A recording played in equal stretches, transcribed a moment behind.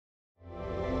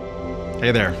Hey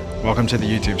there, welcome to the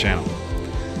YouTube channel.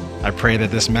 I pray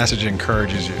that this message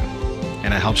encourages you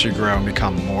and it helps you grow and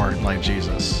become more like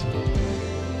Jesus.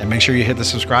 And make sure you hit the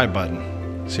subscribe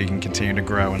button so you can continue to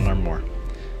grow and learn more.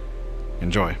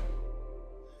 Enjoy.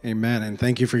 Amen, and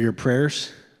thank you for your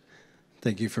prayers.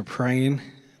 Thank you for praying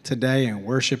today and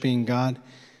worshiping God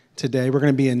today. We're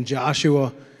going to be in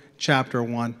Joshua chapter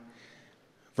 1,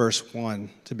 verse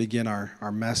 1 to begin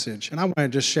our message. And I want to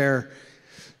just share,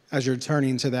 as you're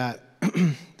turning to that,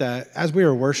 that as we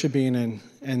were worshiping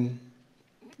and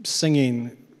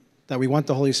singing that we want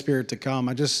the Holy Spirit to come,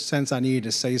 I just sense I needed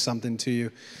to say something to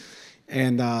you.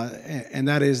 And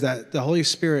that is that the Holy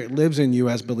Spirit lives in you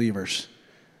as believers.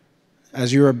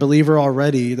 As you're a believer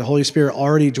already, the Holy Spirit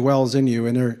already dwells in you,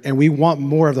 and we want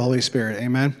more of the Holy Spirit,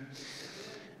 amen?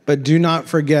 But do not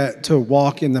forget to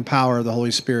walk in the power of the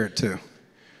Holy Spirit too.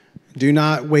 Do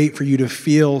not wait for you to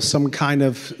feel some kind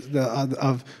of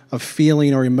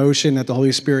feeling or emotion that the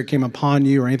Holy Spirit came upon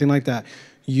you or anything like that.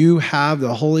 You have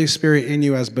the Holy Spirit in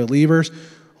you as believers.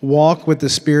 Walk with the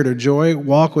spirit of joy.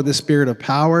 Walk with the spirit of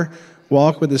power.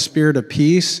 Walk with the spirit of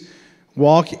peace.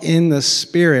 Walk in the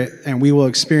Spirit, and we will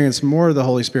experience more of the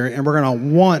Holy Spirit, and we're going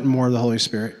to want more of the Holy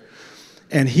Spirit.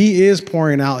 And He is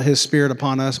pouring out His Spirit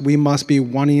upon us. We must be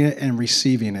wanting it and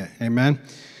receiving it. Amen?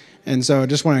 And so I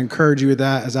just want to encourage you with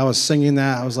that. As I was singing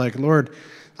that, I was like, Lord,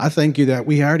 I thank you that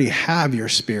we already have your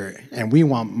Spirit, and we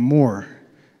want more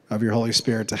of your Holy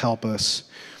Spirit to help us.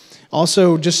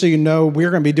 Also, just so you know,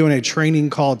 we're going to be doing a training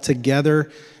called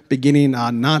Together, beginning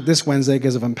not this Wednesday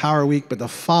because of Empower Week, but the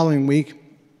following week.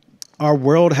 Our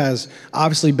world has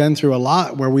obviously been through a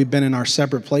lot where we've been in our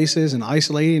separate places and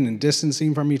isolating and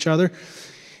distancing from each other.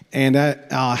 And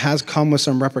that has come with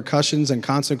some repercussions and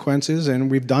consequences,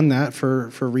 and we've done that for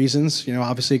reasons,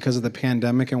 obviously because of the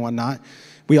pandemic and whatnot.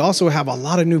 We also have a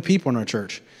lot of new people in our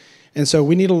church. And so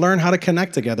we need to learn how to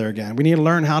connect together again. We need to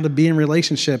learn how to be in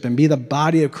relationship and be the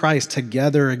body of Christ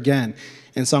together again.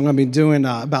 And so I'm going to be doing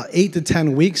about 8 to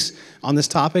 10 weeks on this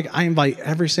topic. I invite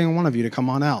every single one of you to come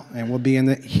on out, and we'll be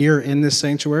here in this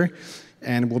sanctuary,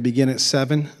 and we'll begin at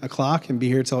 7 o'clock and be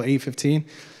here till 8:15.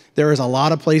 There is a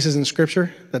lot of places in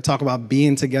Scripture that talk about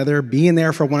being together, being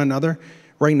there for one another.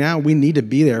 Right now, we need to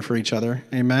be there for each other.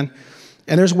 Amen.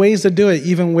 And there's ways to do it,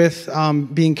 even with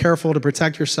being careful to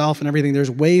protect yourself and everything.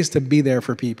 There's ways to be there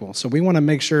for people. So we want to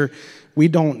make sure we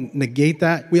don't negate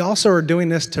that. We also are doing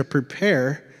this to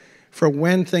prepare for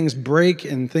when things break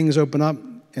and things open up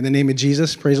in the name of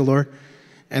Jesus, praise the Lord,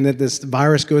 and that this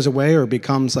virus goes away or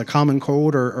becomes a common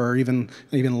cold or even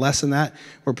less than that.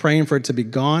 We're praying for it to be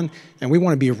gone, and we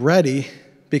want to be ready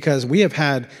because we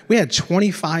had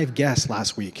 25 guests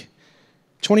last week.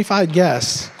 25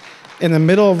 guests in the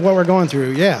middle of what we're going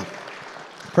through. Yeah,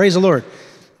 praise the Lord.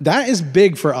 That is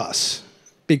big for us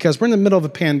because we're in the middle of a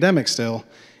pandemic still,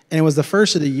 and it was the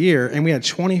first of the year, and we had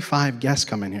 25 guests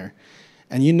come in here.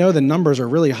 And the numbers are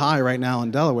really high right now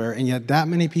in Delaware, and yet that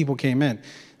many people came in.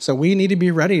 So we need to be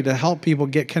ready to help people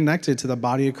get connected to the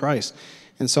body of Christ.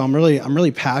 And so I'm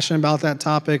really passionate about that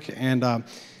topic, and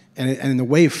the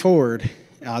way forward,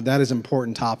 that is an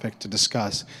important topic to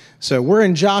discuss. So we're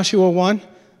in Joshua 1.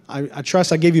 I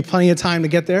trust I gave you plenty of time to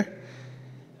get there.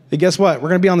 But guess what? We're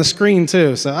going to be on the screen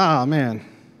too. So man,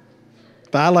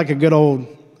 but I like a good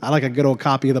old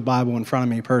copy of the Bible in front of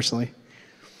me personally.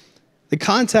 The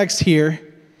context here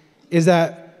is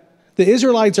that the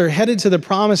Israelites are headed to the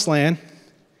promised land,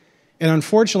 and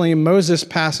unfortunately, Moses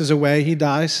passes away. He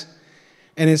dies,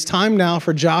 and it's time now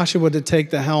for Joshua to take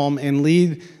the helm and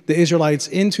lead the Israelites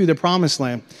into the promised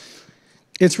land.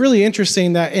 It's really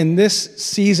interesting that in this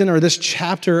season or this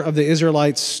chapter of the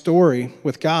Israelites' story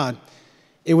with God,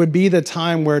 it would be the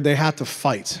time where they had to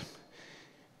fight,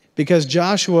 because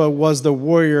Joshua was the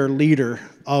warrior leader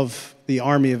of the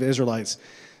army of Israelites.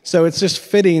 So it's just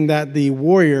fitting that the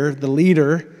warrior, the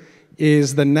leader,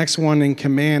 is the next one in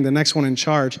command, the next one in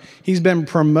charge. He's been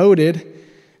promoted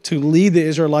to lead the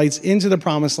Israelites into the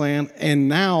promised land, and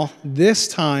now this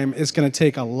time it's going to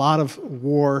take a lot of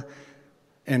war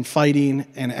and fighting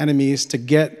and enemies to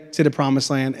get to the promised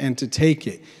land and to take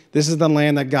it. This is the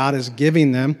land that God is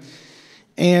giving them.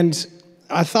 And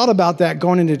I thought about that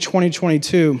going into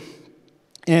 2022,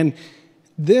 and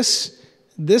this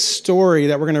story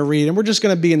that we're going to read, and we're just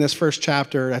going to be in this first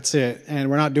chapter, that's it, and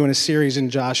we're not doing a series in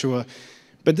Joshua,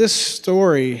 but this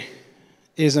story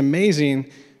is amazing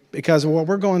because what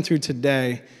we're going through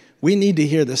today, we need to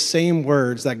hear the same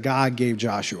words that God gave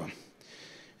Joshua.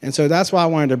 And so that's why I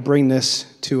wanted to bring this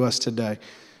to us today.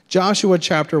 Joshua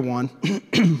chapter 1,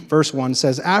 verse 1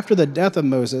 says, "After the death of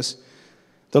Moses,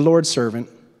 the Lord's servant,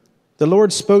 the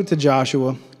Lord spoke to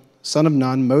Joshua, son of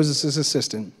Nun, Moses'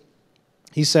 assistant.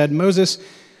 He said, 'Moses,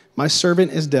 My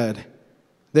servant is dead.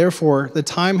 Therefore, the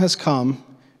time has come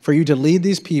for you to lead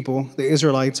these people, the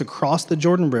Israelites, across the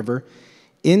Jordan River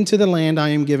into the land I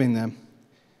am giving them.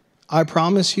 I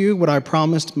promise you what I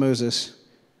promised Moses.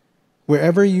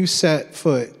 Wherever you set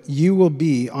foot, you will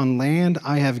be on land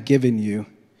I have given you.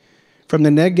 From the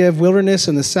Negev wilderness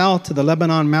in the south to the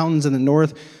Lebanon mountains in the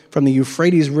north, from the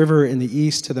Euphrates River in the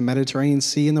east to the Mediterranean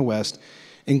Sea in the west,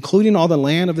 including all the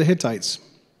land of the Hittites.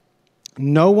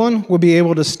 No one will be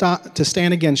able to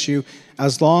stand against you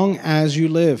as long as you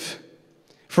live.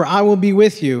 For I will be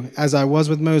with you as I was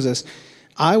with Moses.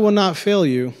 I will not fail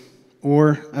you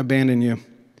or abandon you.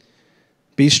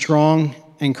 Be strong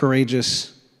and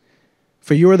courageous,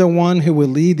 for you are the one who will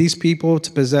lead these people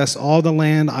to possess all the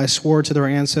land I swore to their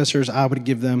ancestors I would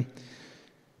give them.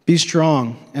 Be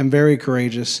strong and very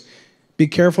courageous. Be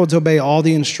careful to obey all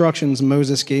the instructions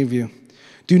Moses gave you.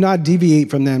 Do not deviate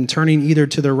from them, turning either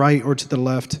to the right or to the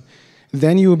left.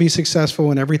 Then you will be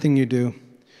successful in everything you do.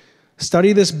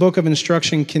 Study this book of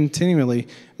instruction continually.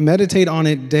 Meditate on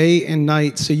it day and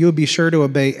night, so you will be sure to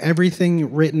obey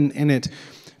everything written in it.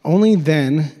 Only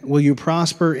then will you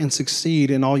prosper and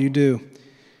succeed in all you do.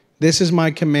 This is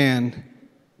my command.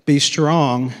 Be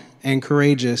strong and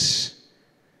courageous.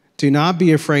 Do not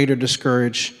be afraid or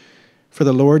discouraged, for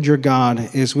the Lord your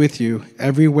God is with you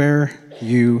everywhere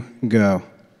you go.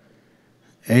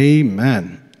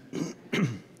 Amen.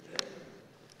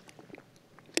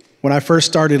 When I first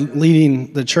started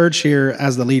leading the church here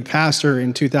as the lead pastor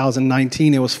in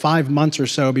 2019, it was 5 months or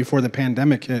so before the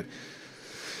pandemic hit.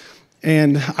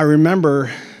 And I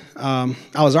remember I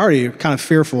was already kind of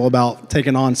fearful about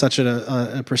taking on such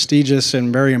a prestigious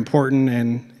and very important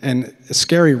and a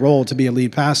scary role to be a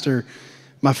lead pastor.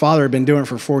 My father had been doing it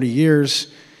for 40 years.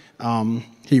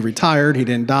 He retired. He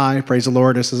didn't die. Praise the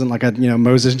Lord. This isn't like a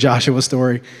Moses, Joshua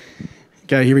story.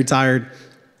 Okay, he retired.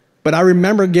 But I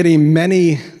remember getting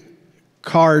many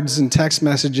cards and text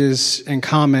messages and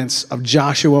comments of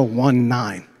Joshua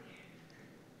 1:9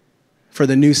 for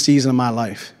the new season of my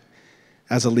life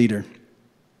as a leader.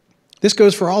 This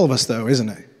goes for all of us, though, isn't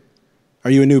it?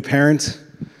 Are you a new parent?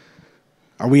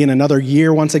 Are we in another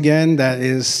year once again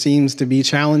that seems to be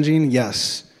challenging?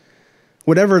 Yes.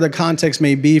 Whatever the context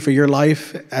may be for your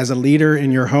life as a leader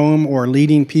in your home or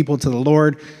leading people to the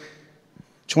Lord,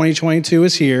 2022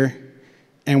 is here,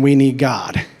 and we need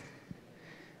God.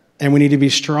 And we need to be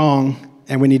strong,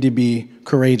 and we need to be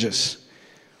courageous.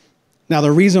 Now,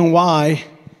 the reason why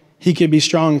he could be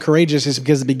strong and courageous is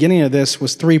because the beginning of this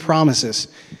was 3 promises.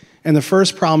 And the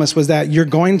first promise was that you're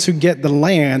going to get the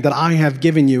land that I have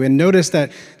given you. And notice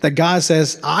that God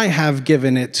says, I have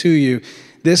given it to you.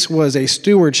 This was a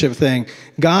stewardship thing.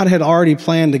 God had already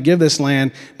planned to give this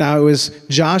land. Now, it was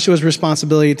Joshua's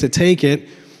responsibility to take it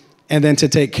and then to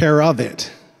take care of it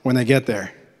when they get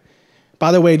there.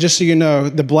 By the way, just so you know,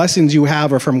 the blessings you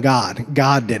have are from God.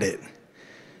 God did it.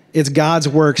 It's God's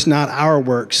works, not our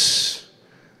works,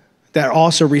 that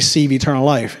also receive eternal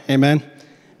life. Amen?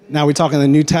 Now we talk in the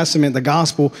New Testament, the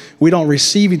gospel, we don't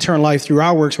receive eternal life through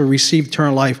our works, we receive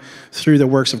eternal life through the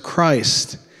works of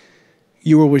Christ.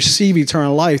 You will receive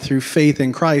eternal life through faith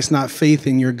in Christ, not faith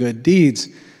in your good deeds.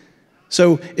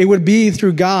 So it would be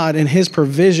through God and his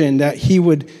provision that he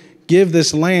would give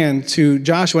this land to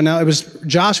Joshua. Now, it was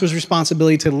Joshua's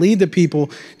responsibility to lead the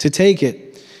people to take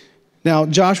it. Now,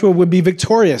 Joshua would be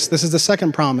victorious. This is the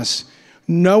second promise.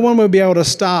 No one would be able to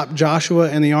stop Joshua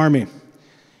and the army.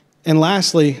 And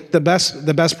lastly, the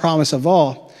best promise of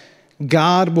all,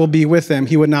 God will be with them.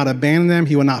 He would not abandon them.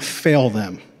 He would not fail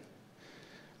them.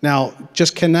 Now,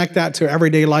 just connect that to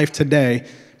everyday life today.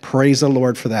 Praise the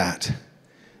Lord for that.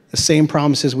 The same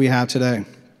promises we have today.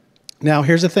 Now,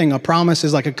 here's the thing. A promise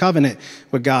is like a covenant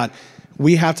with God.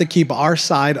 We have to keep our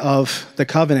side of the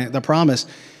covenant, the promise.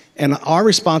 And our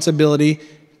responsibility,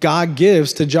 God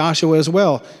gives to Joshua as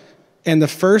well. And the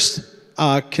first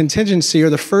contingency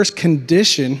or the first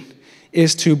condition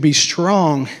is to be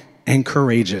strong and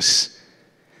courageous.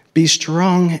 Be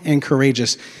strong and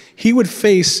courageous. He would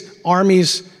face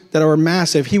armies that are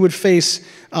massive. He would face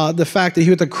the fact that he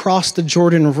had to cross the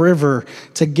Jordan River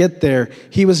to get there.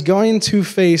 He was going to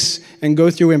face and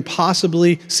go through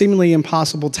seemingly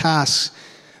impossible tasks.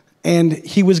 And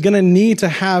he was going to need to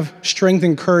have strength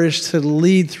and courage to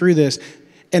lead through this.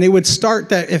 And it would start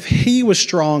that if he was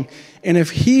strong and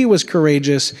if he was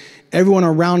courageous, everyone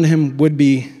around him would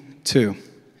be too.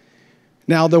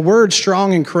 Now, the word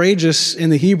strong and courageous in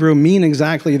the Hebrew mean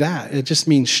exactly that. It just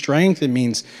means strength. It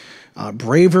means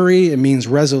bravery. It means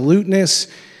resoluteness.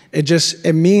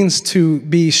 It means to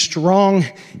be strong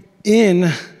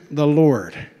in the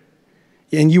Lord.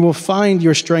 And you will find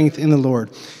your strength in the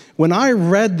Lord. When I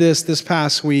read this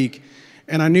past week,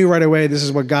 And I knew right away this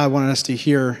is what God wanted us to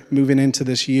hear moving into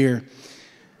this year.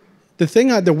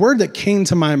 The word that came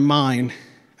to my mind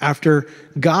after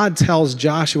God tells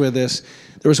Joshua this,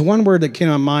 there was one word that came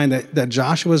to my mind that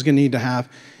Joshua is going to need to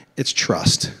have. It's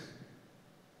trust.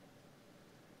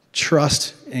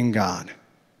 Trust in God.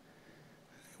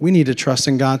 We need to trust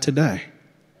in God today.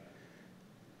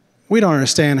 We don't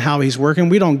understand how he's working.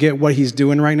 We don't get what he's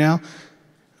doing right now.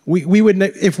 We would,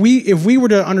 if we were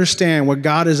to understand what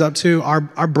God is up to,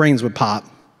 our brains would pop.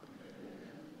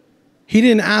 He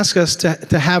didn't ask us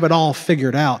to have it all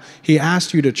figured out. He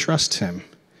asked you to trust him.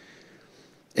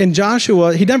 In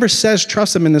Joshua, he never says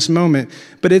trust him in this moment,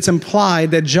 but it's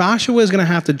implied that Joshua is going to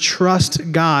have to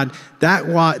trust God.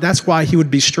 That's why he would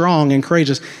be strong and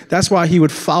courageous. That's why he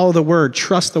would follow the word,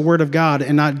 trust the word of God,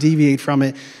 and not deviate from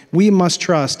it. We must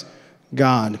trust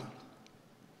God.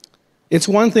 It's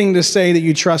one thing to say that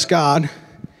you trust God.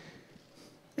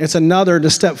 It's another to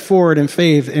step forward in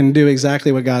faith and do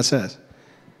exactly what God says.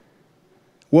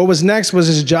 What was next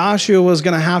was Joshua was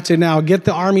going to have to now get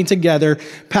the army together,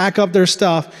 pack up their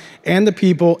stuff and the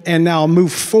people, and now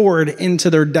move forward into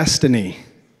their destiny.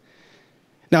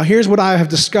 Now, here's what I have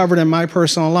discovered in my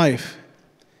personal life.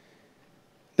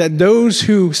 That those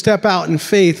who step out in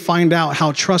faith find out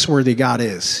how trustworthy God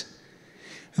is.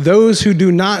 Those who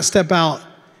do not step out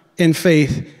in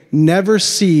faith never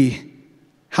see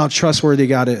how trustworthy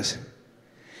God is.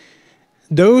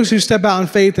 Those who step out in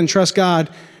faith and trust God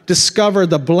discover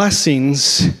the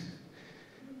blessings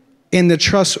in the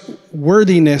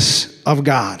trustworthiness of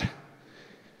God.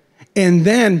 And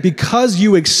then because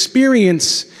you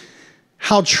experience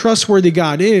how trustworthy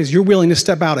God is, you're willing to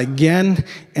step out again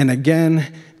and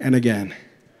again and again.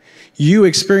 You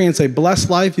experience a blessed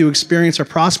life, you experience a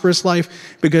prosperous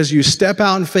life because you step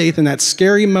out in faith in that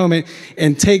scary moment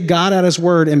and take God at his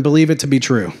word and believe it to be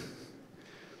true.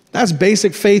 That's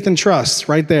basic faith and trust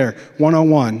right there,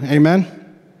 101. Amen?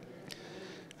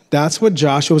 That's what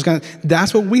Joshua was going to,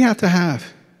 that's what we have to have.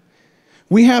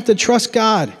 We have to trust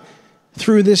God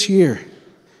through this year.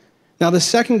 Now, the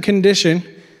second condition,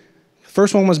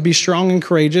 first one was be strong and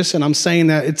courageous, and I'm saying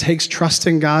that it takes trust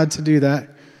in God to do that.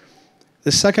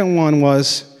 The second one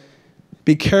was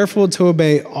be careful to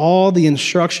obey all the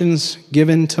instructions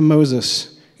given to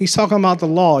Moses. He's talking about the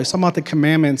law. He's talking about the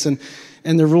commandments and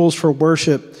the rules for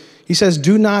worship. He says,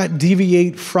 do not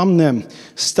deviate from them.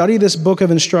 Study this book of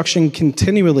instruction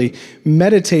continually.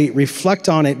 Meditate, reflect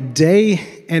on it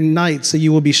day and night so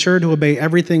you will be sure to obey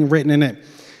everything written in it.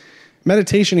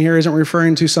 Meditation here isn't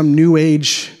referring to some new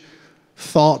age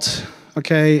thought,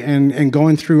 okay, and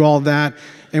going through all that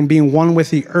and being one with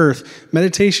the earth.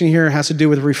 Meditation here has to do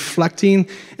with reflecting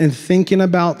and thinking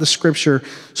about the scripture,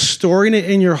 storing it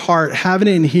in your heart, having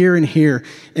it in here,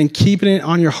 and keeping it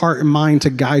on your heart and mind to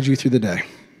guide you through the day.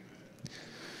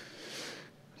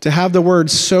 To have the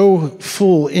word so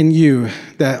full in you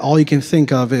that all you can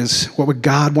think of is, what would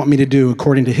God want me to do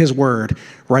according to his word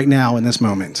right now in this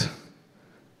moment?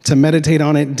 To meditate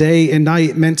on it day and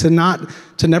night, meant to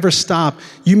never stop.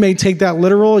 You may take that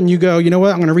literal and you go, you know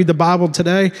what, I'm going to read the Bible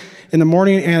today in the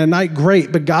morning and at night,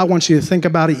 great, but God wants you to think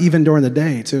about it even during the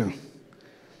day too.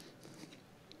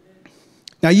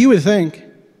 Now you would think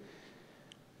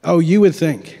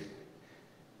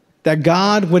that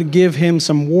God would give him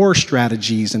some war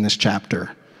strategies in this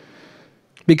chapter,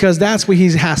 because that's what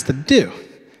he has to do,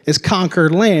 is conquer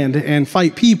land and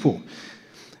fight people.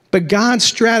 But God's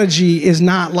strategy is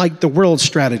not like the world's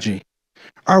strategy.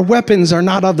 Our weapons are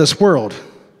not of this world,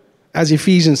 as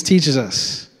Ephesians teaches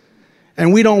us.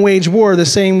 And we don't wage war the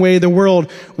same way the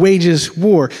world wages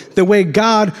war. The way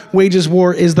God wages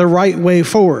war is the right way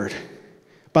forward.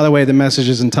 By the way, the message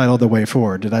is entitled The Way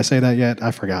Forward. Did I say that yet? I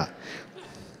forgot.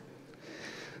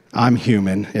 I'm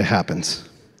human. It happens.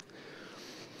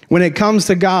 When it comes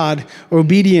to God,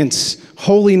 obedience,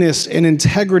 holiness, and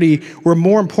integrity were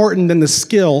more important than the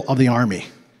skill of the army.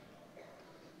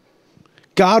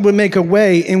 God would make a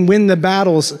way and win the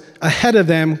battles ahead of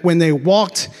them when they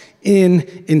walked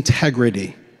in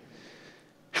integrity.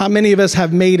 How many of us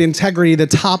have made integrity the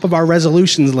top of our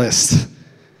resolutions list?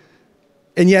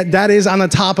 And yet that is on the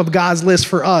top of God's list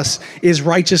for us, is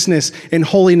righteousness and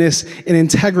holiness and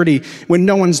integrity. When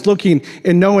no one's looking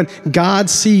and no one, God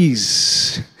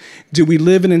sees. Do we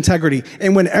live in integrity?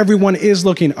 And when everyone is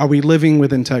looking, are we living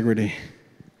with integrity?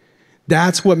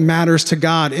 That's what matters to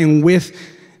God. And with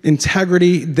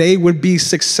integrity, they would be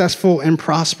successful and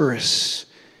prosperous.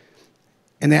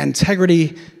 And that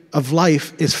integrity of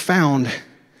life is found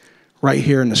right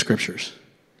here in the scriptures.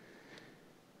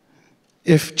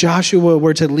 If Joshua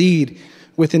were to lead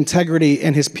with integrity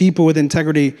and his people with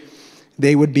integrity,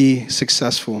 they would be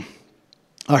successful.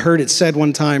 I heard it said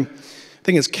one time, I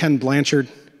think it's Ken Blanchard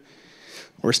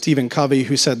or Stephen Covey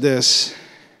who said this: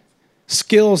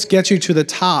 skills get you to the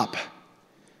top,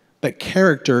 but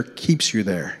character keeps you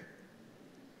there.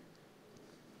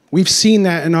 We've seen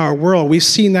that in our world. We've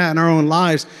seen that in our own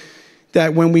lives,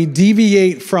 that when we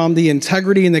deviate from the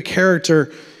integrity and the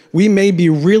character, we may be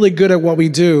really good at what we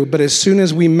do, but as soon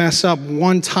as we mess up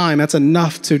one time, that's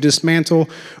enough to dismantle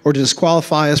or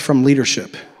disqualify us from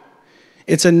leadership.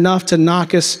 It's enough to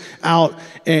knock us out.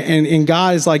 And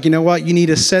God is like, you know what? You need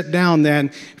to sit down then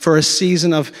for a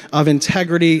season of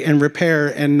integrity and repair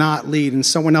and not lead. And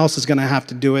someone else is going to have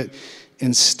to do it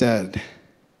instead.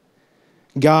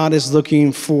 God is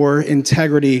looking for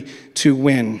integrity to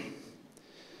win.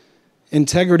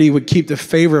 Integrity would keep the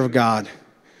favor of God,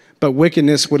 but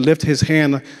wickedness would lift his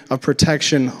hand of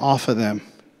protection off of them.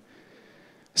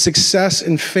 Success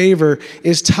and favor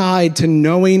is tied to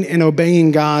knowing and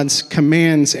obeying God's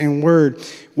commands and word.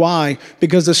 Why?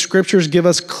 Because the scriptures give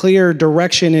us clear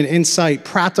direction and insight,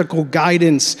 practical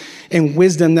guidance and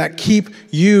wisdom that keep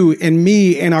you and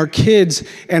me and our kids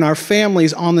and our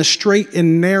families on the straight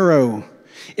and narrow.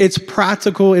 It's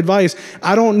practical advice.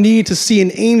 I don't need to see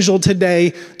an angel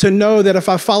today to know that if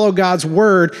I follow God's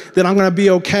word, that I'm going to be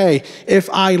okay. If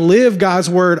I live God's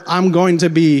word, I'm going to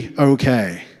be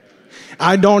okay.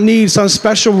 I don't need some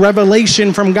special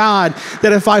revelation from God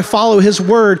that if I follow his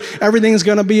word, everything's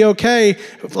going to be okay.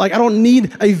 Like, I don't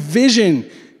need a vision.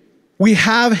 We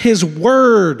have his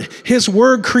word. His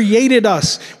word created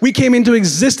us. We came into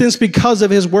existence because of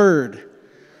his word.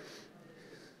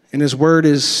 And his word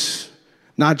is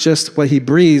not just what he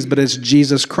breathes, but it's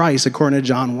Jesus Christ, according to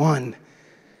John 1.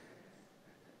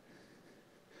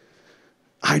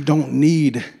 I don't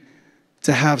need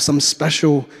to have some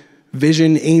special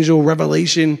vision, angel,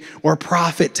 revelation, or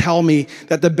prophet tell me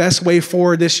that the best way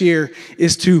forward this year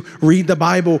is to read the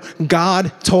Bible.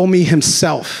 God told me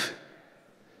himself.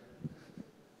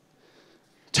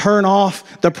 Turn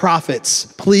off the prophets,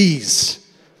 please.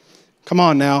 Come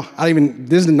on now.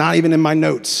 This is not even in my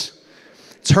notes.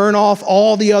 Turn off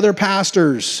all the other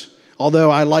pastors, although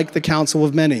I like the counsel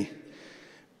of many.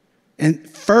 And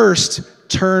first,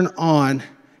 turn on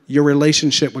your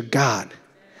relationship with God.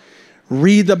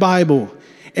 Read the Bible,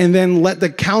 and then let the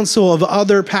counsel of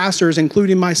other pastors,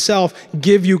 including myself,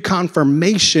 give you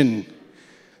confirmation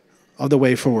of the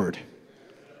way forward.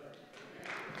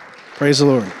 Praise the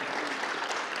Lord.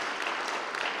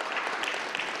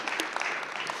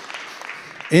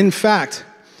 In fact,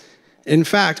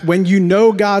 when you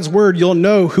know God's word, you'll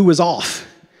know who is off.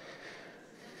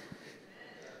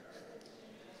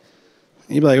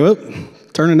 You'd be like, well,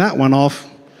 turning that one off.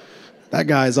 That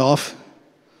guy's off.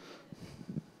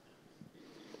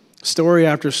 Story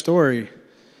after story,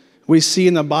 we see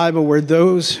in the Bible where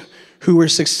those who were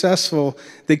successful,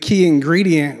 the key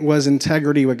ingredient was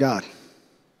integrity with God.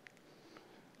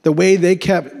 The way they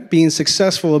kept being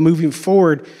successful and moving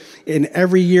forward in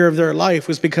every year of their life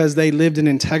was because they lived in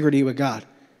integrity with God.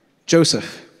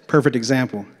 Joseph, perfect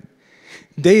example.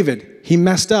 David, he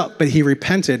messed up, but he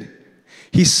repented.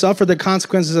 He suffered the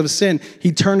consequences of sin.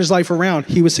 He turned his life around.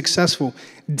 He was successful.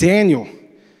 Daniel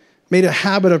made a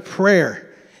habit of prayer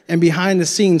and behind the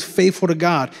scenes, faithful to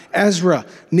God. Ezra,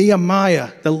 Nehemiah,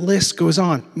 the list goes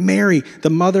on. Mary, the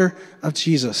mother of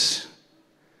Jesus.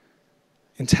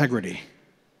 Integrity.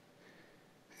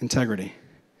 Integrity.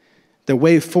 The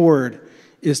way forward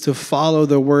is to follow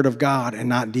the word of God and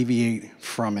not deviate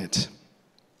from it.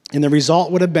 And the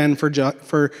result would have been for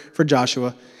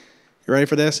Joshua, you ready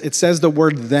for this? It says the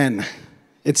word then.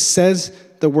 It says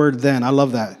the word then. I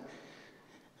love that.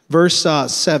 Verse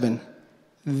 7.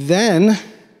 Then,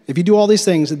 if you do all these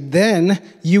things, then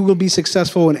you will be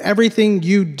successful in everything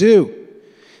you do.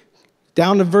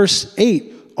 Down to verse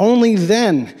 8. Only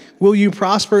then will you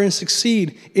prosper and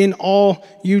succeed in all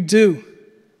you do.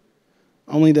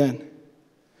 Only then.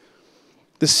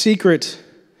 The secret,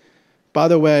 by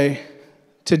the way,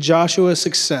 to Joshua's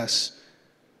success,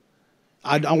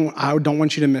 I don't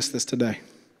want you to miss this today.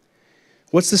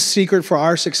 What's the secret for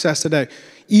our success today?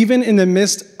 Even in the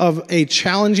midst of a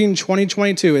challenging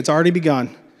 2022, it's already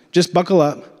begun. Just buckle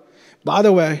up. By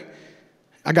the way,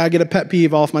 I got to get a pet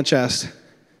peeve off my chest.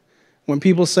 When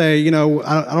people say, I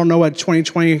don't know what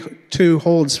 2022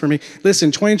 holds for me.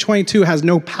 Listen, 2022 has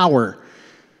no power.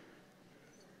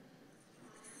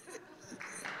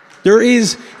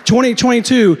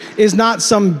 2022 is not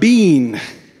some being.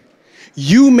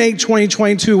 You make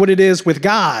 2022 what it is with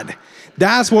God.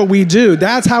 That's what we do.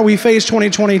 That's how we face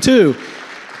 2022.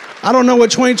 I don't know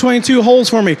what 2022 holds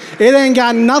for me. It ain't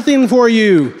got nothing for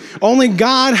you. Only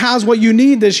God has what you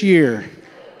need this year.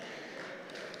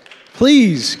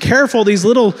 Please, careful, these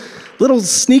little little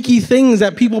sneaky things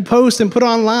that people post and put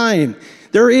online.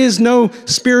 There is no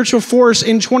spiritual force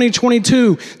in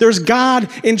 2022. There's God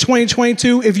in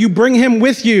 2022 if you bring him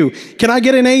with you. Can I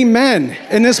get an amen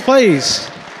in this place?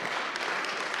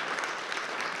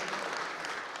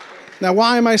 Now,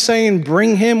 why am I saying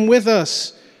bring him with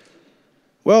us?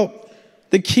 Well,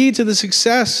 the key to the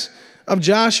success of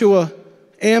Joshua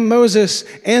and Moses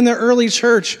and the early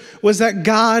church was that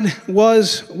God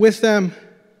was with them.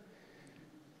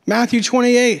 Matthew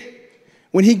 28.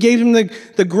 When he gave him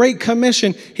the Great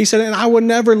Commission, he said, and I will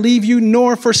never leave you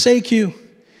nor forsake you.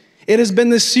 It has been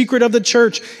the secret of the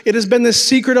church. It has been the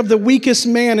secret of the weakest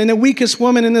man and the weakest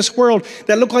woman in this world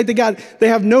that look like they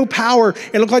have no power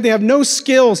and look like they have no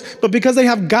skills, but because they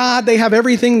have God, they have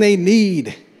everything they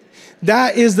need.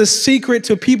 That is the secret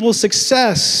to people's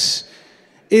success,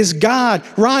 is God.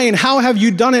 Ryan, how have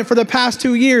you done it for the past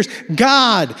 2 years?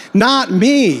 God, not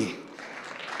me.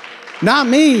 Not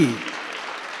me.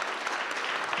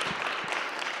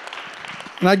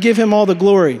 And I give him all the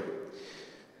glory.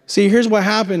 See, here's what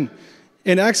happened.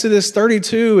 In Exodus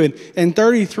 32 and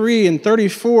 33 and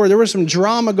 34, there was some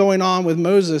drama going on with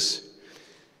Moses.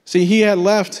 See, he had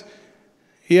left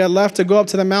to go up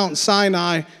to the Mount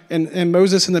Sinai and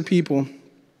Moses and the people.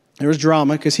 There was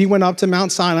drama because he went up to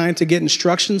Mount Sinai to get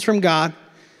instructions from God.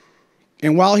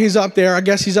 And while he's up there, I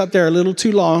guess he's up there a little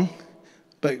too long,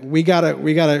 but we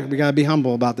gotta be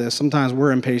humble about this. Sometimes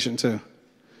we're impatient too.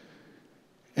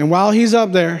 And while he's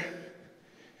up there,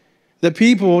 the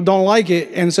people don't like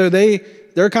it, and so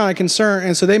they're kind of concerned,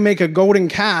 and so they make a golden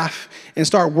calf and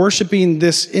start worshiping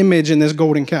this image and this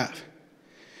golden calf.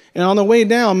 And on the way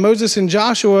down, Moses and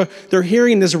Joshua, they're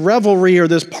hearing this revelry or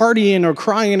this partying or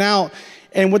crying out,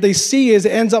 and what they see is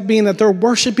it ends up being that they're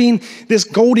worshiping this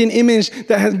golden image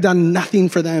that has done nothing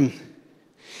for them.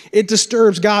 It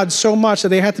disturbs God so much that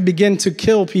they have to begin to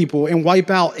kill people and wipe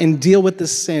out and deal with the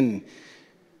sin.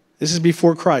 This is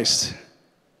before Christ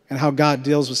and how God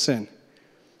deals with sin.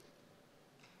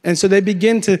 And so they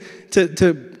begin to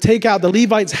take out, the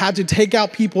Levites had to take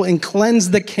out people and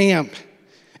cleanse the camp.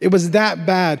 It was that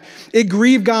bad. It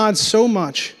grieved God so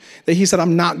much that he said,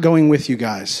 I'm not going with you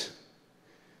guys.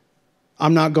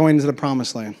 I'm not going to the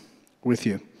promised land with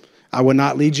you. I will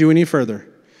not lead you any further.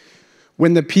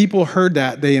 When the people heard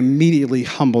that, they immediately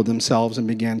humbled themselves and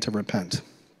began to repent.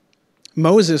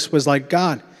 Moses was like,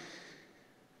 God,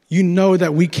 you know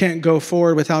that we can't go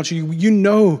forward without you. You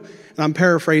know, and I'm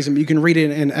paraphrasing, but you can read it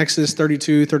in Exodus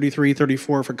 32, 33,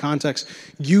 34 for context.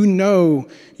 You know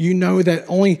that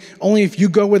only if you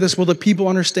go with us will the people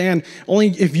understand.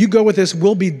 Only if you go with us,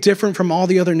 we'll be different from all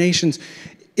the other nations.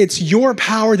 It's your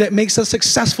power that makes us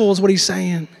successful is what he's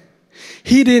saying.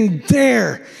 He didn't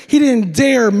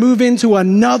dare move into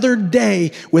another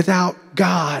day without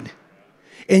God.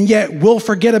 And yet we'll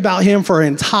forget about him for an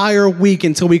entire week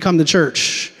until we come to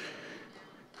church.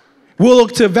 We'll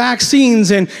look to vaccines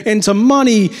and to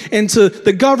money and to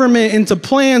the government and to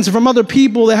plans from other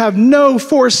people that have no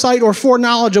foresight or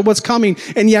foreknowledge of what's coming.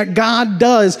 And yet God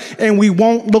does, and we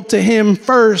won't look to him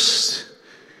first.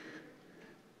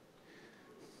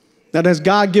 Now, has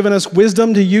God given us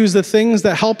wisdom to use the things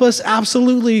that help us?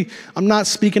 Absolutely. I'm not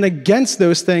speaking against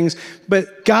those things,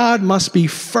 but God must be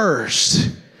first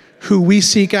who we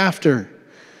seek after.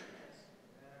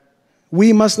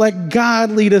 We must let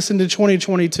God lead us into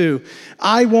 2022.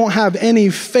 I won't have any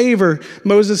favor,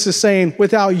 Moses is saying,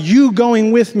 without you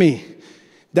going with me.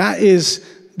 That is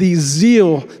the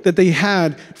zeal that they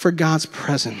had for God's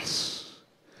presence.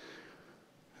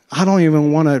 I don't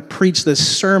even want to preach this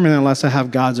sermon unless I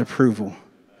have God's approval.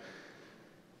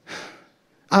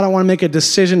 I don't want to make a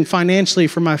decision financially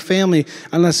for my family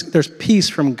unless there's peace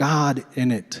from God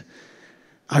in it.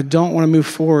 I don't want to move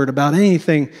forward about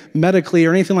anything medically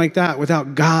or anything like that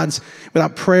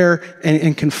without prayer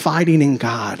and confiding in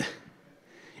God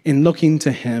and looking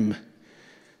to him.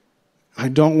 I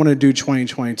don't want to do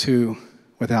 2022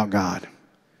 without God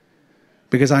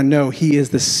because I know he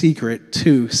is the secret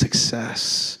to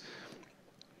success.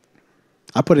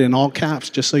 I put it in all caps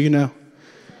just so you know.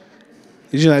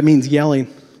 Usually that means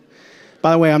yelling.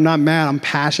 By the way, I'm not mad, I'm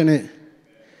passionate.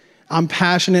 I'm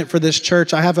passionate for this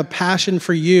church. I have a passion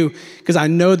for you because I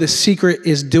know the secret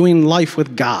is doing life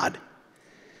with God.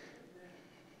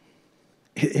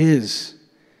 It is.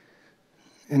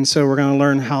 And so we're going to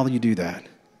learn how you do that.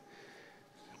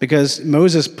 Because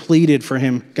Moses pleaded for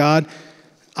him, God,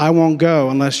 I won't go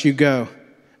unless you go.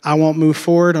 I won't move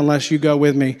forward unless you go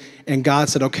with me. And God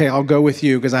said, okay, I'll go with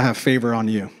you because I have favor on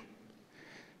you.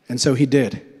 And so he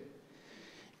did.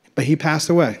 But he passed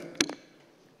away.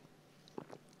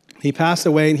 He passed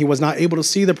away and he was not able to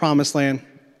see the promised land,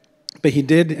 but he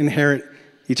did inherit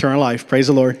eternal life. Praise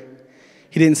the Lord.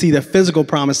 He didn't see the physical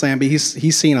promised land, but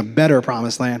he's seen a better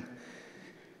promised land.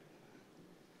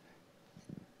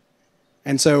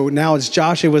 And so now it's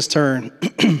Joshua's turn.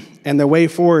 And the way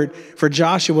forward for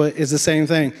Joshua is the same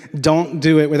thing. Don't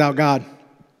do it without God.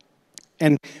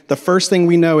 And the first thing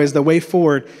we know is the way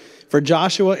forward for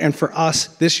Joshua and for us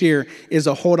this year is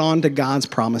to hold on to God's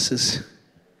promises.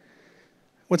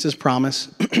 What's his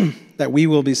promise? That we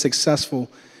will be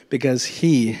successful because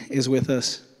he is with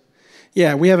us.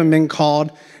 Yeah, we haven't been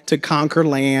called to conquer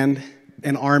land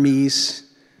and armies,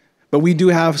 but we do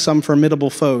have some formidable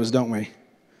foes, don't we?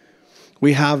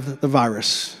 We have the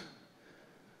virus.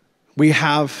 We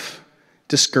have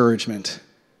discouragement.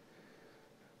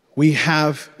 We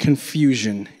have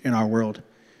confusion in our world.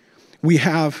 We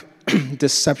have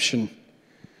deception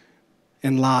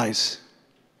and lies.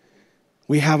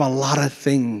 We have a lot of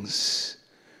things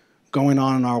going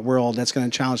on in our world that's going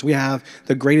to challenge. We have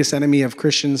the greatest enemy of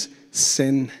Christians,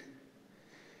 sin.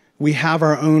 We have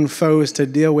our own foes to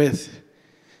deal with.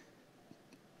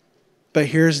 But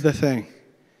here's the thing.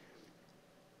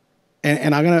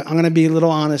 And I'm gonna be a little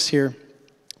honest here.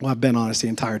 Well, I've been honest the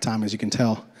entire time, as you can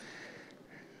tell.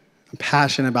 I'm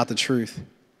passionate about the truth.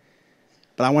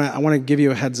 But I want to give you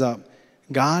a heads up.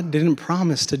 God didn't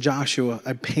promise to Joshua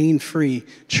a pain-free,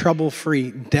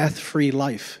 trouble-free, death-free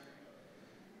life.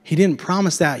 He didn't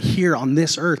promise that here on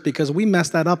this earth because we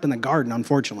messed that up in the garden,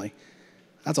 unfortunately.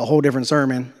 That's a whole different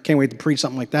sermon. Can't wait to preach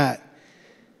something like that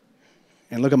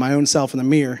and look at my own self in the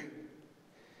mirror.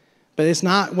 But it's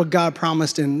not what God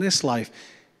promised in this life.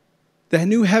 The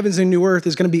new heavens and new earth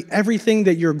is going to be everything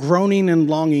that you're groaning and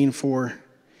longing for.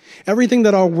 Everything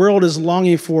that our world is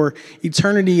longing for,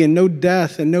 eternity and no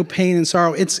death and no pain and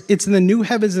sorrow. It's in the new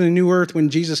heavens and the new earth when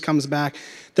Jesus comes back.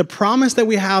 The promise that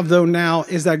we have, though, now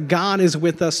is that God is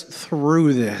with us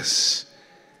through this.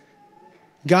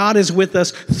 God is with us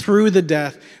through the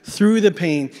death, through the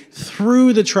pain,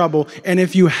 through the trouble. And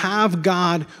if you have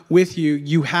God with you,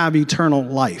 you have eternal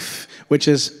life, which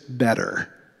is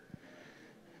better.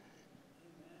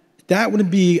 That would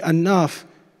be enough.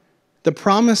 The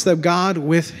promise of God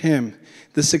with him,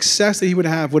 the success that he would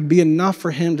have would be enough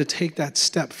for him to take that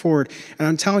step forward. And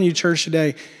I'm telling you, church,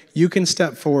 today, you can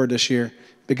step forward this year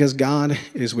because God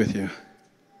is with you.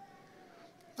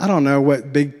 I don't know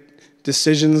what big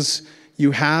decisions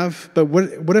you have, but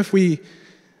what if we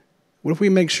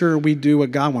make sure we do what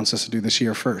God wants us to do this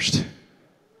year first?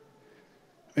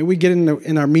 Maybe we get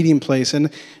in our meeting place,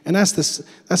 and that's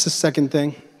the second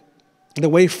thing. The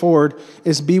way forward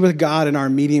is be with God in our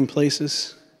meeting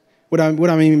places. What I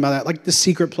mean by that, like the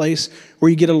secret place where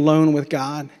you get alone with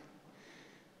God,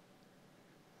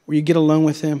 where you get alone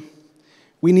with him.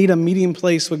 We need a meeting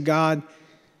place with God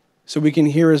so we can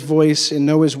hear his voice and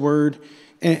know his word.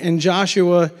 And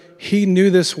Joshua, he knew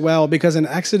this well because in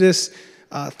Exodus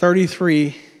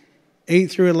 33, 8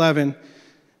 through 11,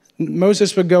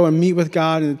 Moses would go and meet with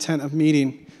God in the tent of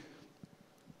meeting.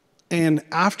 And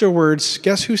afterwards,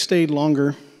 guess who stayed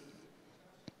longer?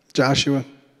 Joshua.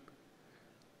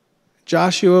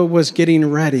 Joshua was getting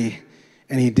ready,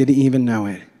 and he didn't even know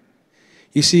it.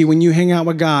 You see, when you hang out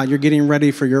with God, you're getting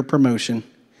ready for your promotion.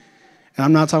 And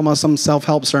I'm not talking about some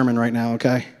self-help sermon right now,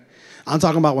 okay? I'm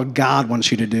talking about what God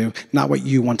wants you to do, not what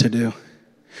you want to do.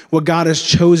 What God has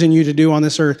chosen you to do on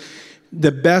this earth.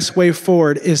 The best way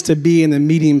forward is to be in the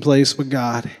meeting place with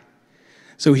God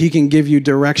so he can give you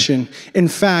direction. In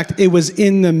fact, it was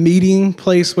in the meeting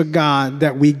place with God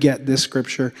that we get this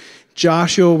scripture.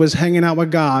 Joshua was hanging out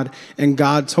with God, and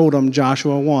God told him,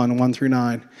 Joshua 1 through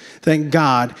 9. Thank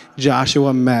God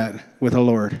Joshua met with the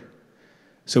Lord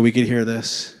so we could hear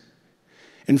this.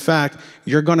 In fact,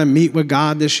 you're going to meet with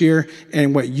God this year,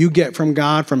 and what you get from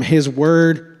God, from his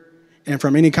word, and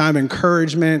from any kind of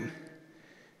encouragement,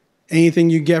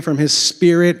 anything you get from his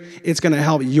spirit, it's going to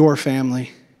help your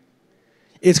family.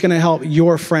 It's going to help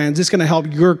your friends. It's going to help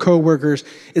your coworkers.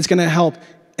 It's going to help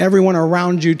everyone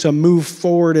around you to move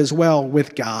forward as well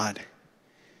with God.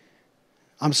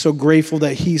 I'm so grateful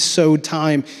that he sowed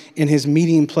time in his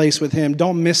meeting place with him.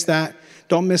 Don't miss that.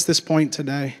 Don't miss this point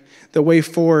today. The way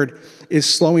forward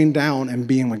is slowing down and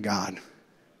being with God,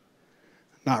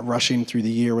 not rushing through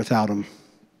the year without him.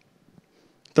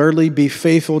 Thirdly, be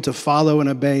faithful to follow and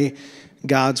obey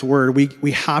God's word.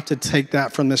 We have to take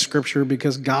that from the scripture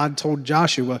because God told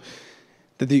Joshua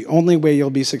that the only way you'll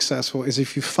be successful is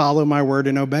if you follow my word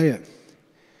and obey it.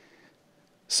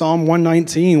 Psalm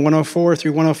 119, 104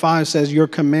 through 105 says, your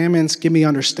commandments give me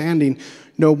understanding.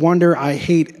 No wonder I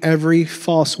hate every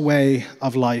false way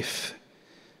of life.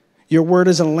 Your word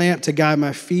is a lamp to guide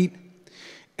my feet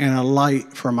and a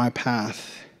light for my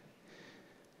path.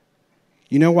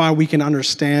 You know why we can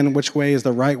understand which way is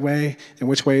the right way and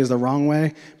which way is the wrong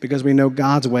way? Because we know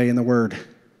God's way in the Word.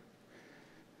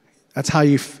 That's how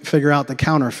you figure out the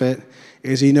counterfeit,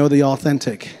 is you know the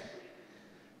authentic.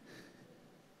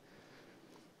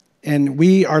 And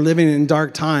we are living in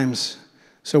dark times,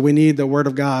 so we need the Word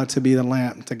of God to be the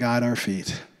lamp to guide our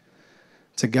feet,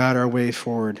 to guide our way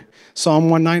forward. Psalm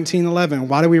 119:11.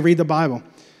 Why do we read the Bible?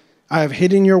 I have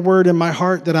hidden your word in my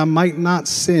heart that I might not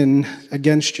sin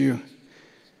against you.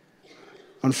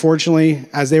 Unfortunately,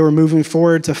 as they were moving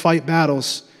forward to fight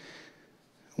battles,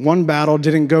 one battle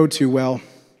didn't go too well.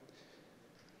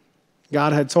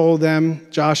 God had told them,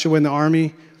 Joshua and the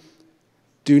army,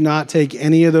 do not take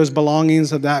any of those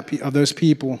belongings of those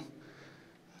people.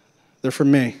 They're for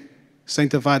me.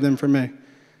 Sanctify them for me.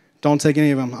 Don't take any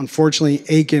of them. Unfortunately,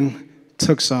 Achan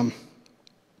took some.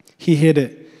 He hid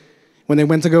it. When they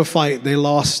went to go fight, they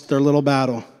lost their little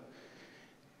battle.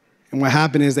 And what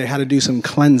happened is they had to do some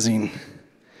cleansing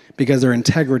because their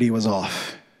integrity was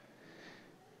off.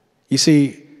 You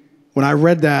see, when I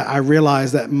read that, I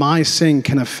realized that my sin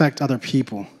can affect other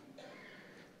people.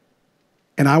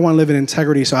 And I want to live in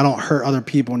integrity so I don't hurt other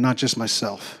people, not just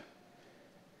myself.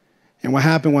 And what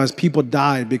happened was people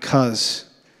died because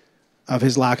of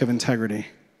his lack of integrity.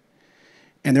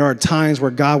 And there are times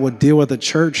where God would deal with the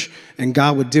church and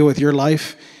God would deal with your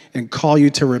life and call you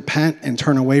to repent and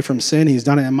turn away from sin. He's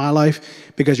done it in my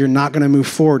life because you're not going to move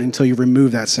forward until you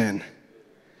remove that sin.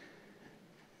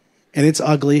 And it's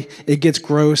ugly. It gets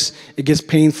gross. It gets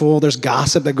painful. There's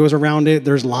gossip that goes around it.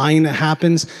 There's lying that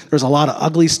happens. There's a lot of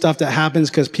ugly stuff that happens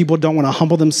because people don't want to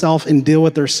humble themselves and deal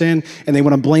with their sin, and they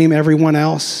want to blame everyone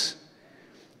else.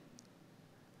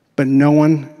 But no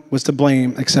one was to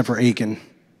blame except for Achan.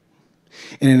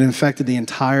 And it infected the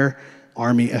entire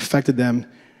army, affected them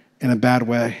in a bad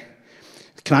way.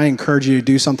 Can I encourage you to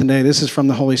do something today? This is from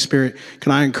the Holy Spirit.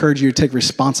 Can I encourage you to take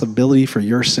responsibility for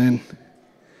your sin?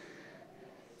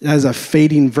 That is a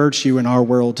fading virtue in our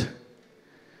world.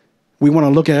 We want to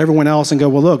look at everyone else and go,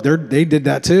 well, look, they did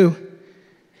that too.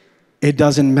 It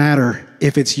doesn't matter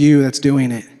if it's you that's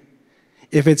doing it.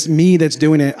 If it's me that's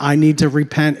doing it, I need to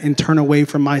repent and turn away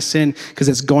from my sin because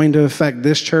it's going to affect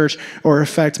this church or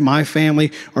affect my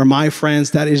family or my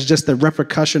friends. That is just the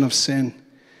repercussion of sin.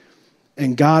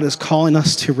 And God is calling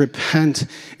us to repent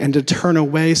and to turn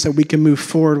away so we can move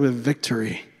forward with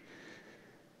victory.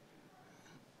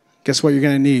 Guess what you're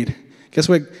going to need? Guess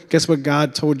what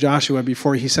God told Joshua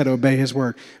before he said obey his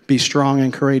word? Be strong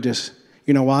and courageous.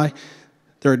 You know why?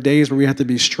 There are days where we have to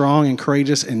be strong and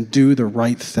courageous and do the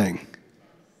right thing.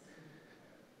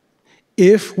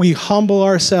 If we humble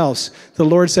ourselves, the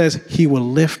Lord says he will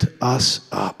lift us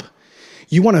up.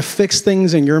 You want to fix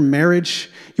things in your marriage?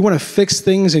 You want to fix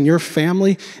things in your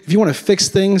family? If you want to fix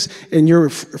things in your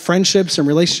friendships and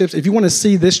relationships, if you want to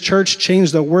see this church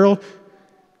change the world,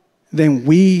 then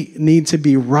we need to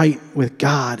be right with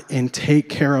God and take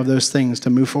care of those things to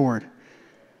move forward.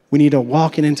 We need to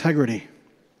walk in integrity.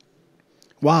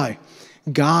 Why?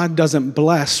 God doesn't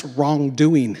bless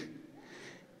wrongdoing.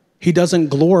 He doesn't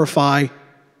glorify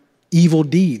evil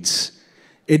deeds.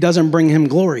 It doesn't bring him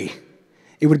glory.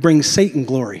 It would bring Satan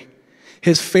glory.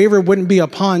 His favor wouldn't be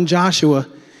upon Joshua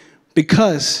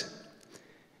because,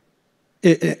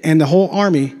 and the whole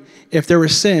army, if there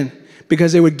was sin,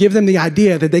 because it would give them the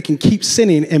idea that they can keep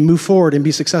sinning and move forward and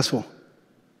be successful.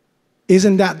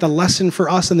 Isn't that the lesson for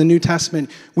us in the New Testament?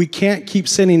 We can't keep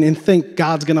sinning and think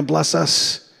God's going to bless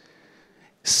us.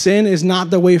 Sin is not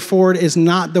the way forward, is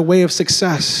not the way of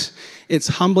success. It's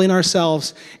humbling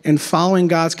ourselves and following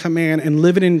God's command and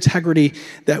living in integrity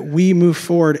that we move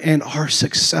forward and are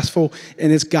successful.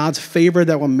 And it's God's favor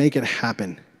that will make it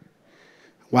happen.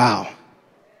 Wow.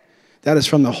 That is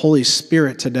from the Holy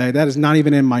Spirit today. That is not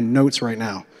even in my notes right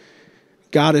now.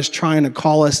 God is trying to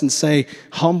call us and say,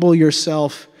 humble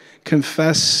yourself,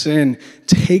 confess sin,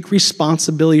 take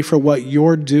responsibility for what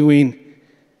you're doing,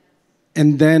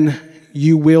 and then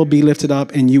you will be lifted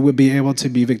up and you will be able to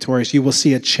be victorious. You will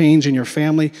see a change in your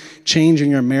family, change in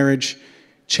your marriage,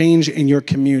 change in your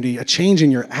community, a change in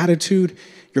your attitude,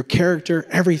 your character,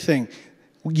 everything.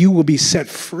 You will be set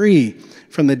free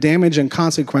from the damage and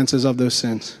consequences of those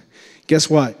sins. Guess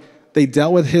what? They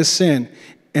dealt with his sin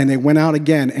and they went out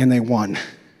again and they won.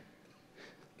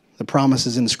 The promise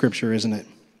is in Scripture, isn't it?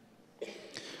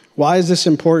 Why is this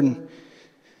important?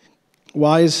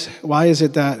 Why is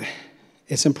it that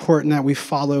it's important that we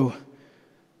follow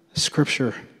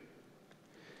Scripture?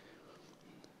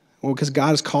 Well, because God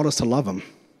has called us to love him.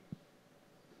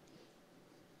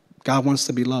 God wants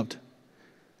to be loved.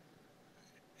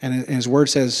 And his word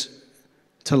says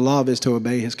to love is to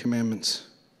obey his commandments.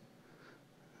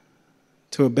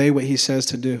 To obey what he says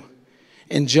to do.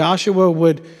 And Joshua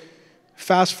would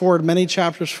fast forward many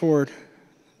chapters forward.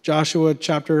 Joshua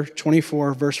chapter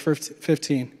 24, verse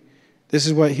 15. This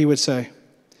is what he would say.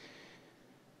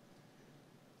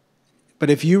 But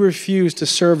if you refuse to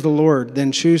serve the Lord,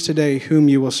 then choose today whom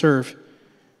you will serve.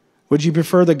 Would you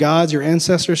prefer the gods your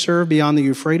ancestors served beyond the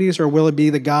Euphrates, or will it be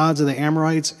the gods of the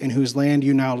Amorites in whose land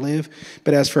you now live?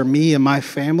 But as for me and my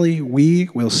family, we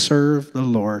will serve the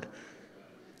Lord.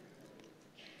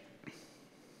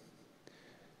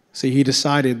 See, he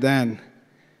decided then,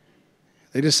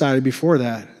 they decided before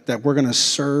that we're going to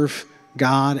serve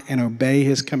God and obey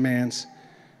his commands,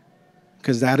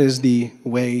 because that is the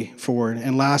way forward.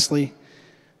 And lastly,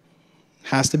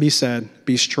 has to be said,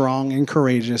 be strong and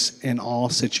courageous in all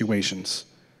situations.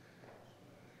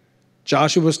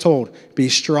 Joshua was told, be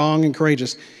strong and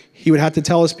courageous. He would have to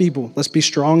tell his people, let's be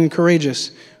strong and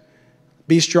courageous.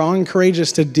 Be strong and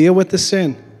courageous to deal with the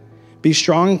sin. Be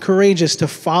strong and courageous to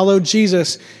follow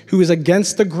Jesus, who is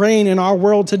against the grain in our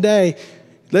world today.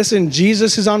 Listen,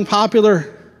 Jesus is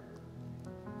unpopular.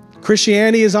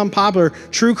 Christianity is unpopular.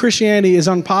 True Christianity is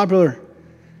unpopular.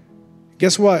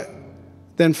 Guess what?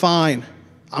 Then fine.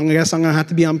 I guess I'm going to have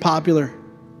to be unpopular.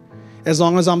 As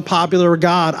long as I'm popular with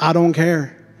God, I don't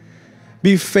care.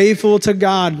 Be faithful to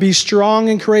God. Be strong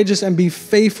and courageous and be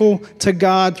faithful to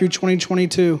God through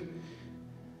 2022.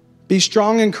 Be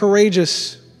strong and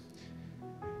courageous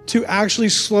to actually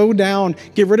slow down,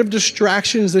 get rid of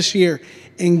distractions this year,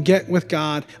 and get with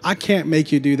God. I can't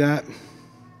make you do that.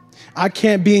 I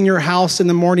can't be in your house in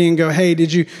the morning and go, hey,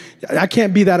 I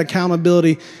can't be that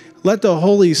accountability. Let the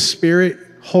Holy Spirit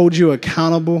hold you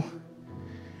accountable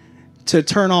to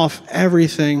turn off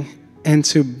everything and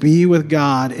to be with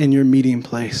God in your meeting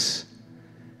place.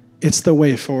 It's the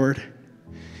way forward.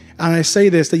 And I say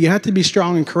this, that you have to be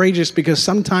strong and courageous, because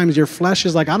sometimes your flesh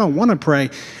is like, I don't want to pray.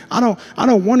 I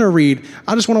don't want to read.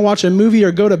 I just want to watch a movie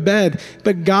or go to bed.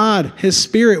 But God, his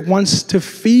Spirit wants to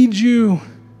feed you.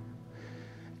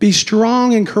 Be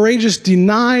strong and courageous.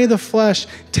 Deny the flesh.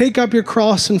 Take up your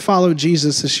cross and follow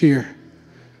Jesus this year.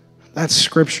 That's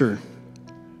scripture.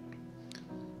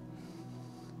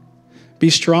 Be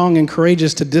strong and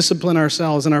courageous to discipline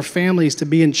ourselves and our families, to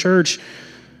be in church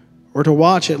or to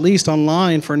watch at least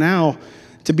online for now,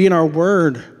 to be in our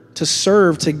word, to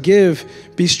serve, to give.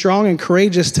 Be strong and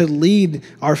courageous to lead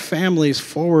our families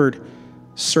forward,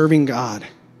 serving God.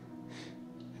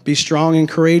 Be strong and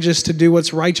courageous to do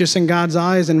what's righteous in God's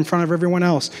eyes and in front of everyone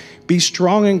else. Be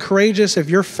strong and courageous if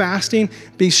you're fasting.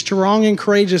 Be strong and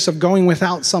courageous of going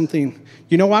without something.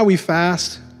 You know why we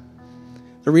fast?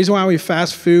 The reason why we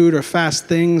fast food or fast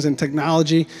things and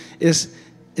technology is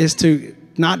to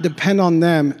not depend on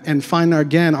them and find,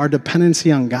 again, our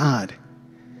dependency on God.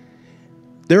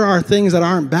 There are things that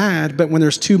aren't bad, but when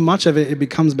there's too much of it, it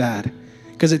becomes bad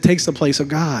because it takes the place of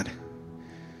God.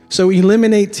 So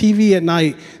eliminate TV at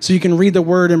night so you can read the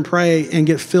word and pray and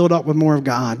get filled up with more of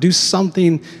God. Do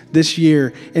something this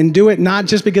year, and do it not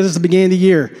just because it's the beginning of the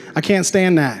year. I can't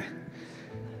stand that.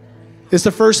 It's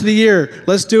the first of the year.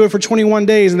 Let's do it for 21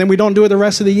 days, and then we don't do it the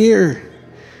rest of the year.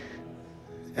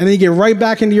 And then you get right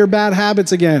back into your bad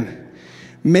habits again.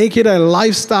 Make it a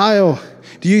lifestyle.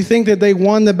 Do you think that they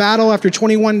won the battle after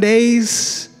 21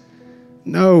 days?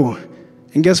 No.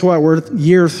 And guess what? We're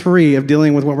year 3 of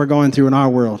dealing with what we're going through in our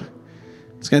world.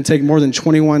 It's going to take more than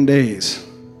 21 days.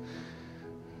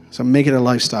 So make it a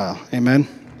lifestyle. Amen?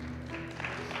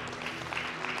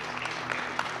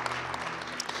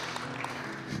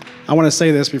 I want to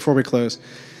say this before we close.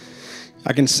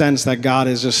 I can sense that God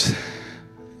is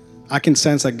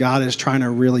trying to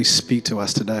really speak to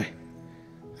us today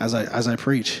as I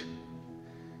preach.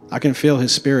 I can feel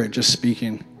his Spirit just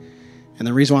speaking. And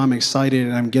the reason why I'm excited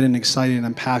and I'm getting excited and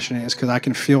I'm passionate is because I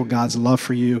can feel God's love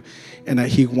for you and that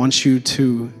he wants you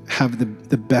to have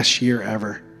the best year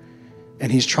ever.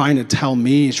 And he's trying to tell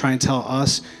me, he's trying to tell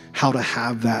us how to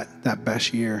have that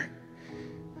best year.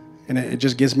 And it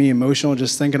just gets me emotional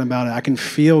just thinking about it. I can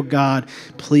feel God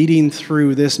pleading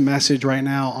through this message right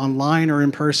now, online or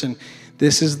in person.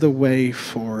 This is the way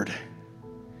forward.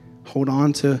 Hold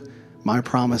on to my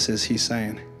promises, he's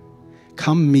saying.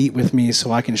 Come meet with me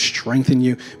so I can strengthen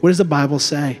you. What does the Bible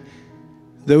say?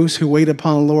 Those who wait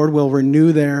upon the Lord will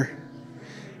renew their...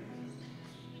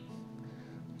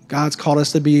 God's called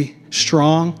us to be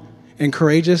strong and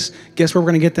courageous. Guess where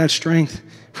we're going to get that strength?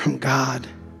 From God,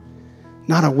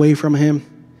 not away from him.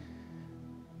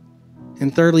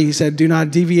 And thirdly, he said, do not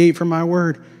deviate from my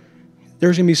word.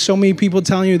 There's going to be so many people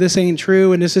telling you this ain't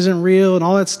true and this isn't real and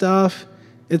all that stuff.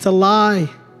 It's a lie.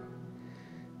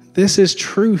 This is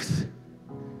truth.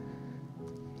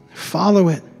 Follow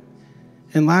it.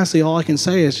 And lastly, all I can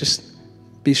say is just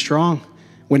be strong.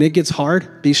 When it gets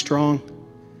hard, be strong.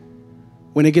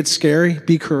 When it gets scary,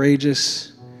 be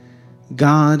courageous.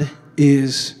 God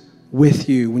is with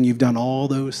you when you've done all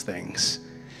those things.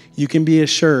 You can be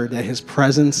assured that his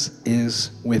presence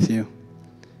is with you.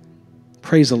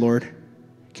 Praise the Lord.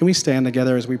 Can we stand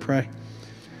together as we pray?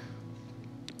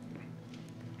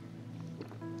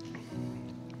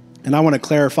 And I want to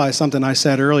clarify something I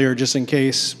said earlier, just in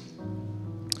case,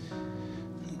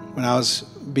 when I was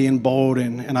being bold,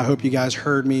 and I hope you guys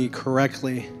heard me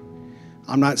correctly.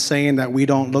 I'm not saying that we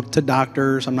don't look to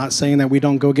doctors. I'm not saying that we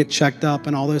don't go get checked up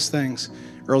and all those things.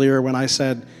 Earlier when I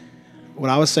said, what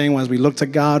I was saying was we look to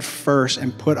God first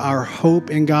and put our hope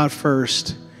in God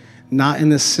first, not in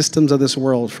the systems of this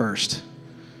world first.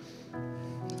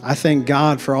 I thank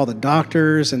God for all the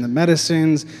doctors and the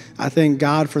medicines. I thank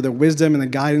God for the wisdom and the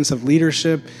guidance of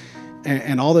leadership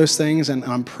and all those things. And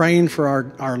I'm praying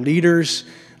for our leaders.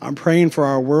 I'm praying for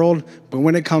our world. But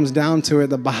when it comes down to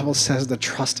it, the Bible says to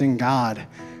trust in God,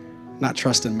 not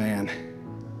trust in man.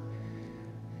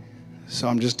 So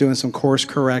I'm just doing some course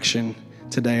correction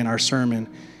today in our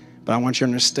sermon. But I want you to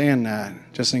understand that,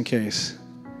 just in case,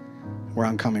 where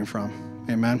I'm coming from.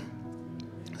 Amen.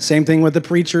 Same thing with the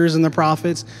preachers and the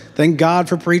prophets. Thank God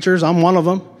for preachers. I'm one of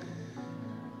them.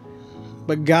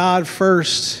 But God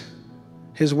first,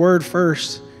 his word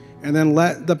first, and then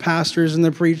let the pastors and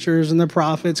the preachers and the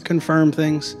prophets confirm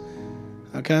things.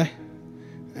 Okay?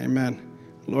 Amen.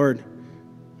 Lord,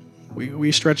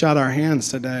 we stretch out our hands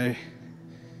today.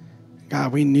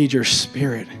 God, we need your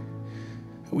spirit.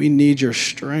 We need your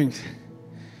strength.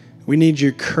 We need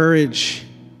your courage.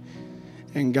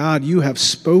 And God, you have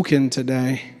spoken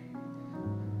today.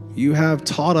 You have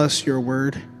taught us your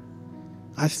word.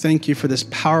 I thank you for this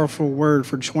powerful word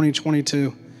for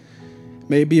 2022.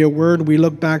 May it be a word we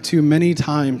look back to many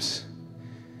times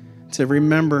to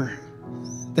remember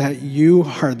that you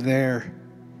are there.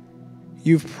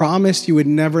 You've promised you would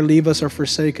never leave us or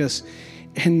forsake us.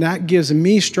 And that gives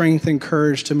me strength and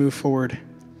courage to move forward.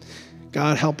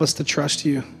 God, help us to trust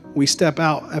you. We step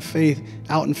out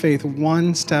in faith,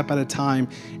 one step at a time,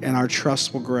 and our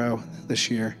trust will grow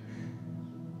this year.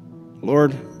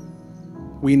 Lord,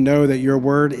 we know that your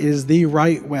word is the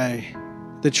right way,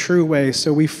 the true way,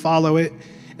 so we follow it,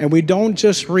 and we don't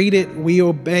just read it, we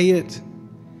obey it.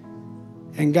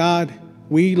 And God,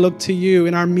 we look to you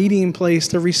in our meeting place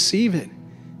to receive it.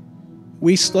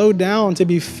 We slow down to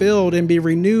be filled and be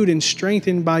renewed and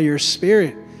strengthened by your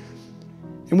Spirit.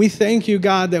 And we thank you,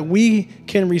 God, that we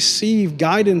can receive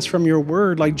guidance from your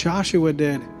word like Joshua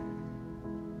did.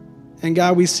 And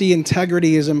God, we see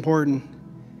integrity is important,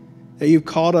 that you've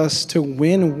called us to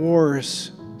win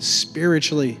wars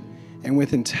spiritually and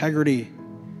with integrity.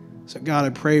 So God,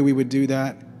 I pray we would do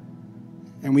that.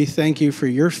 And we thank you for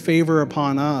your favor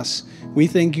upon us. We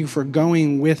thank you for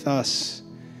going with us.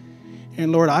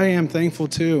 And Lord, I am thankful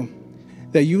too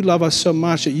that you love us so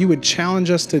much that you would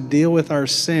challenge us to deal with our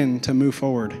sin to move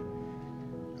forward.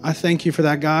 I thank you for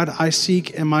that, God. I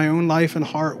seek in my own life and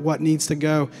heart what needs to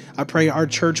go. I pray our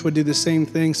church would do the same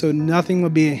thing so nothing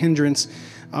would be a hindrance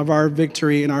of our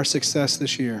victory and our success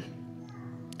this year.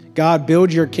 God,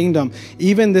 build your kingdom.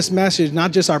 Even this message,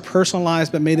 not just our personal lives,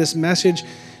 but may this message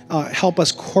help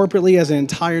us corporately as an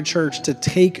entire church to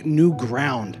take new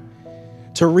ground,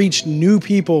 to reach new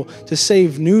people, to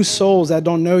save new souls that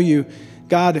don't know you.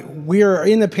 God, we are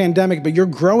in the pandemic, but you're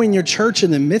growing your church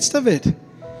in the midst of it.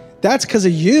 That's because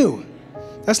of you.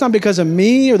 That's not because of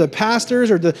me or the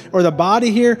pastors or the body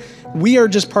here. We are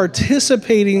just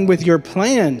participating with your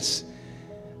plans.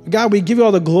 God, we give you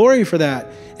all the glory for that.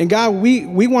 And God,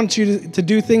 we want you to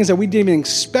do things that we didn't even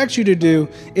expect you to do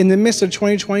in the midst of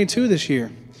 2022 this year.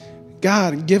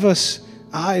 God, give us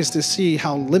eyes to see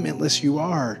how limitless you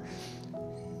are.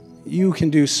 You can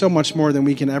do so much more than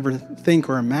we can ever think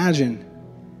or imagine.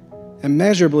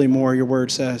 Immeasurably more, your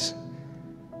word says.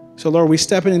 So Lord, we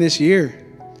step into this year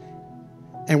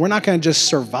and we're not going to just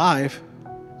survive.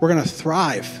 We're going to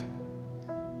thrive.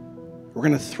 We're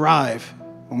going to thrive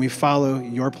when we follow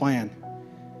your plan.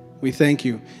 We thank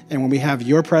you. And when we have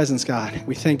your presence, God,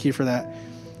 we thank you for that.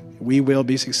 We will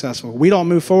be successful. We don't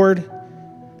move forward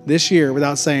this year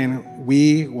without saying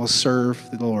we will serve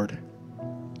the Lord.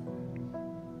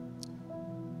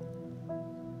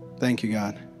 Thank you,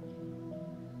 God.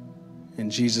 In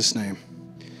Jesus' name,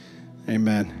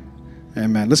 amen.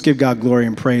 Amen. Let's give God glory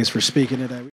and praise for speaking today.